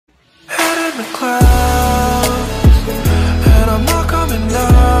the clouds, and I'm not coming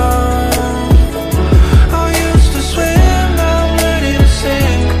down. I used to swim, now I'm ready to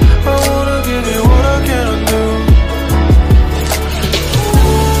sink. I wanna give you what I cannot do.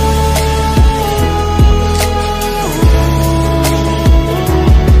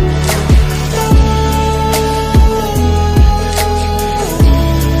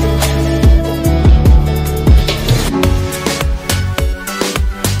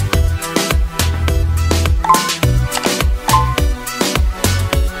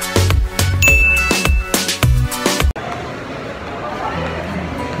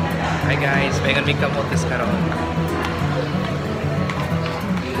 Hi guys, pengen may kamotes karon.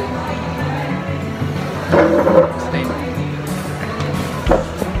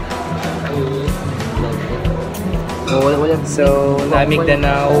 So, namig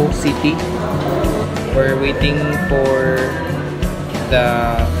Danao City. We're waiting for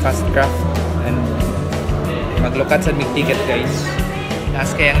the fast craft and maglukat sa big ticket guys.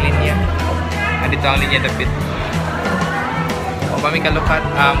 Taas kaya ang linya. Andito ang linya dapit. Kami kalukat,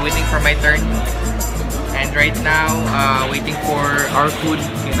 waiting for my turn, and right now waiting for our food.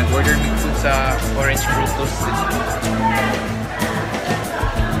 Okay, nag-order big food sa Orange Frutos.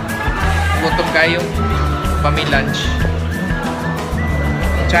 Gutom kayo, pami lunch.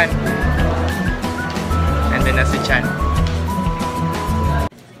 Chan, and then na si Chan.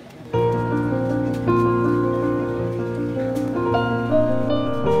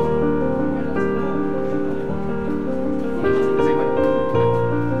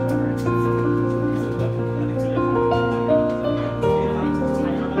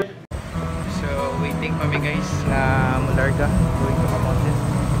 Kami guys na Malarga going to Camotes.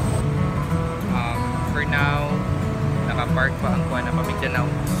 For now, naka-park pa ang kuha na Pamigdanao,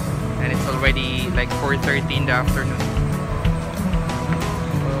 and it's already like 4:30 in the afternoon.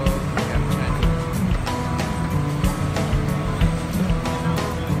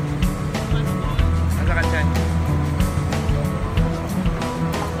 Asa ka dyan?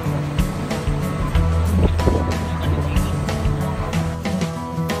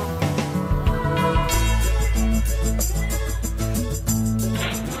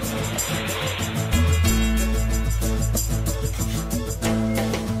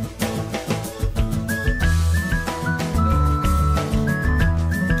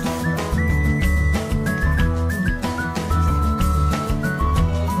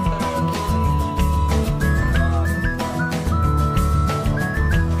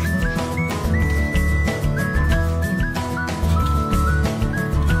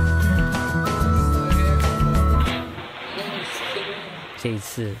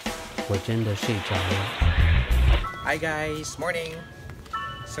 Hi guys, morning.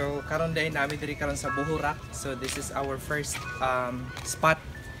 So karon day nami diri karon sa Buhurak. So this is our first spot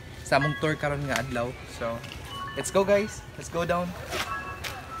sa among tour karon nga adlaw. So let's go guys. Let's go down.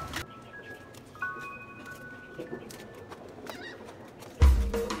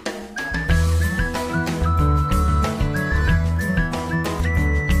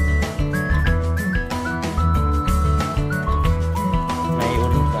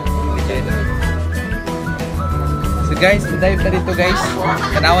 Guys, madive na dito guys.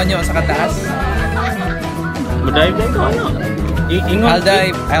 Tanawan nyo sa kataas. Madive na ito ano?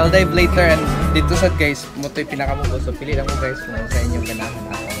 I'll dive later, and dito sad guys, mo to'y pinakamubo. So pili lang mo guys kung sa inyong ganahan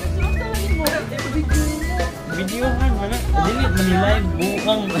ako. Videohan wala. Dili mani-live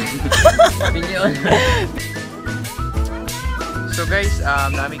bukang video. So guys,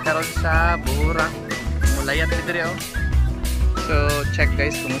 nami karon sa Buhurak. Mulayat dito rin oh. So check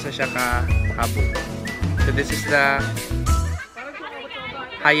guys kung sa siya kahabo. So this is the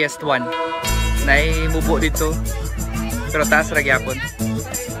highest one. Naimubo dito. Pero taas ra gyapon.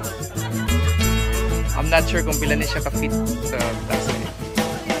 I'm not sure kung pila ni siya ka-fit sa taas niya.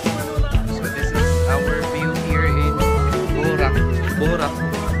 So this is our view here in Buhurak. Buhurak.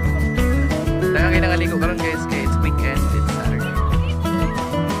 Daghang kayo nangaligo karon guys, kaya it's weekend, it's Saturday.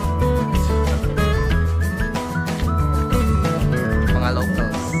 Mga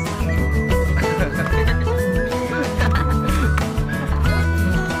locals.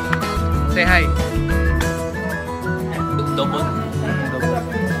 Say hi. Double.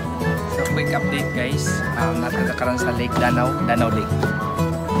 So quick update guys. Natagakaroon sa Lake Danao. Danao Lake.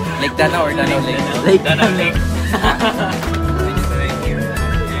 Lake Danao or Danao Lake? Lake Danao Lake.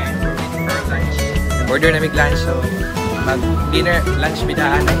 Order na mig lunch, so mag-dinner, lunch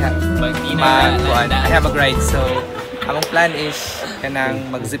bidaan I have a ride. So among plan is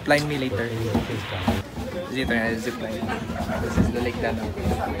kanang mag-zipline me later. Dito na zipline. This is the Lake Gallardo.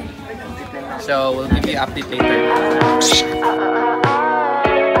 So we'll give you an update later.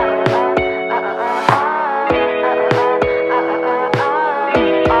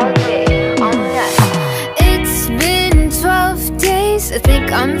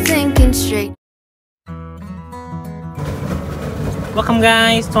 Welcome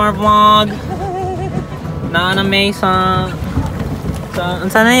guys to our vlog. Na may sa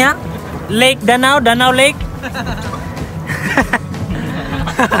saan na ya? Lake Danau Lake.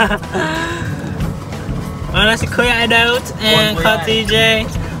 Wala si Kuya Adult and Ka TJ.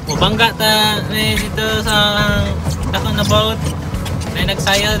 Mabangga ta dito sa dakon na boat. May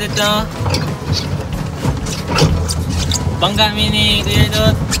nagsayaw dito. Bangga mi ni Kuya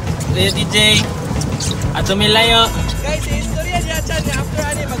Adult, Kuya TJ. At tumilayo. Guys, istorya niya chan after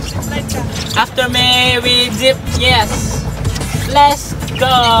ani mag-zipline ka. After me we zip, yes. Let's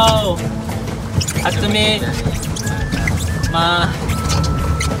go. After me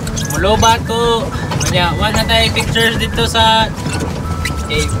mulobat ko. Kanya, wala tayo pictures dito sa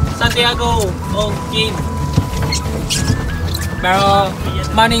Santiago. Okay. Pero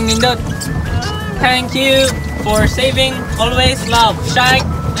maning nindot. Thank you for saving. Always love, share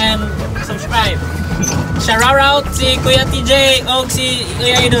and subscribe. Shout out si Kuya TJ o si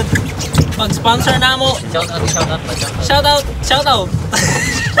Kuya Idot. Mag-sponsor na mo. Shout out. Shout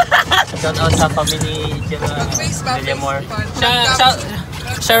out sa family Villamor.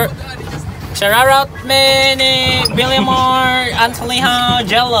 Shout out me ni Villamor, Antoliha,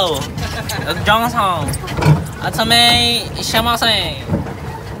 Jello, Johnson. At sa may Shamase.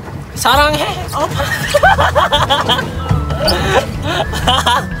 사랑해.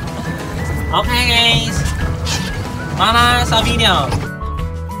 Okay guys, mana sa video.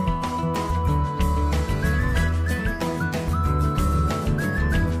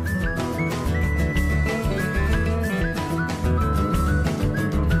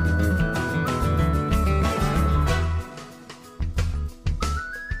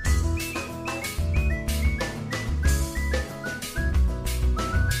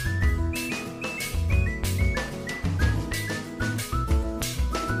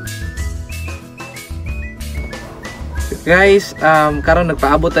 Guys, karon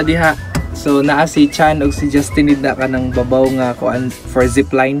nagpaabot ta diha. So naa si Chan ug si Justin nida ka ng babaw nga kuan for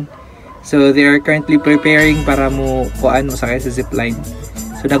zipline. So they are currently preparing para mo kuan mo sakay sa zipline.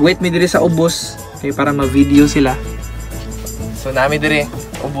 So nagwait mi diri sa ubos kay para ma-video sila. So nami diri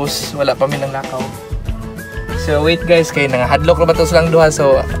ubos, wala pa mi nang lakaw. So wait guys, kay nang hadlock ra ba to silang duha.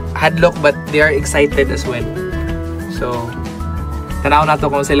 So hadlock but they are excited as well. So tanaw na to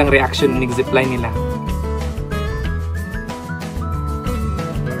kung silang reaction ning zipline nila.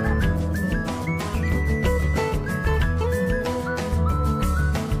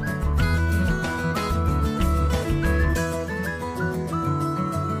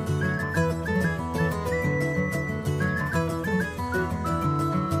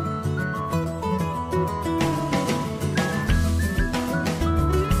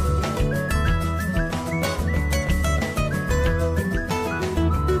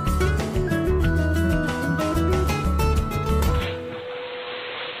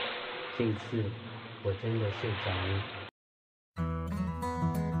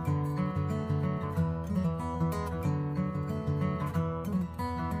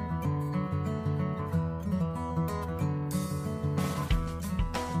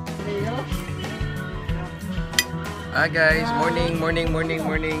 Hi guys, morning.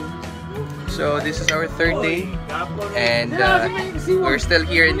 So this is our third day and we're still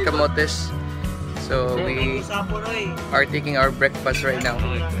here in Camotes. So we are taking our breakfast right now.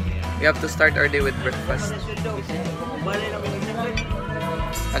 We have to start our day with breakfast.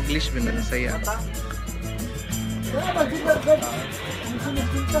 Aglish ba na saya?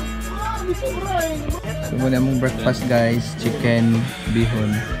 So muna mong breakfast guys, chicken,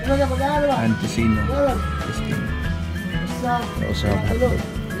 bihon, and tocino. We also have hotdog.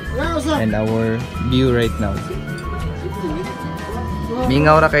 And our view right now.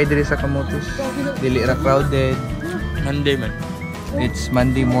 Mingaw ra kay diri sa Camotes. Dili ra crowded. Monday man. It's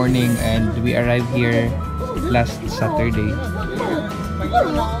Monday morning and we arrived here last Saturday.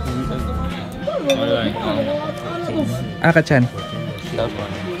 Kachan.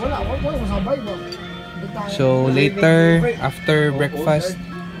 So later after breakfast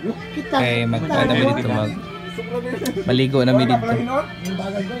kay magkadami dito maligo na mi dito.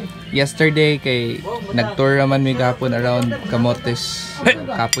 Yesterday kay nag-tour naman mi gapon around Camotes.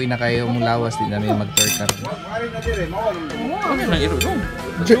 Kapoy na kayo mong lawas din namin mag-tour karon. Ano na iro dong?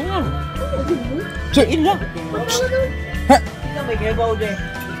 So illa. Ha.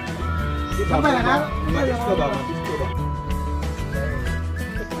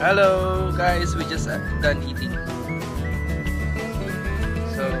 Hello guys, we just done eating.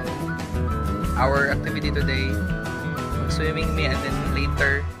 So our activity today, swimming me and then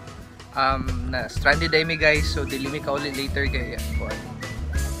later na stranded ay mi guys, so dili mi ka ulit later kaya kuan.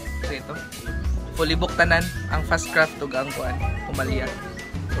 So ito Ulibok tanan ang fast craft ug ang kuan pumalya.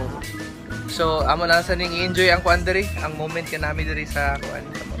 So amo lang sa ning i-enjoy ang kuan diri, ang moment ka nami diri sa kuan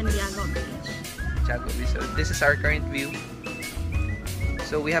Santiago Beach. Santiago Beach. So this is our current view.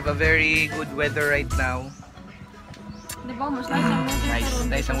 So we have a very good weather right now. Diba, mas nice ang weather.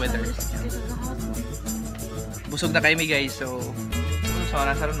 Nice ang weather. Busog na kami guys. So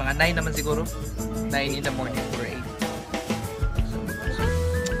nasa ron mga 9 naman siguro. 9 in the morning or 8.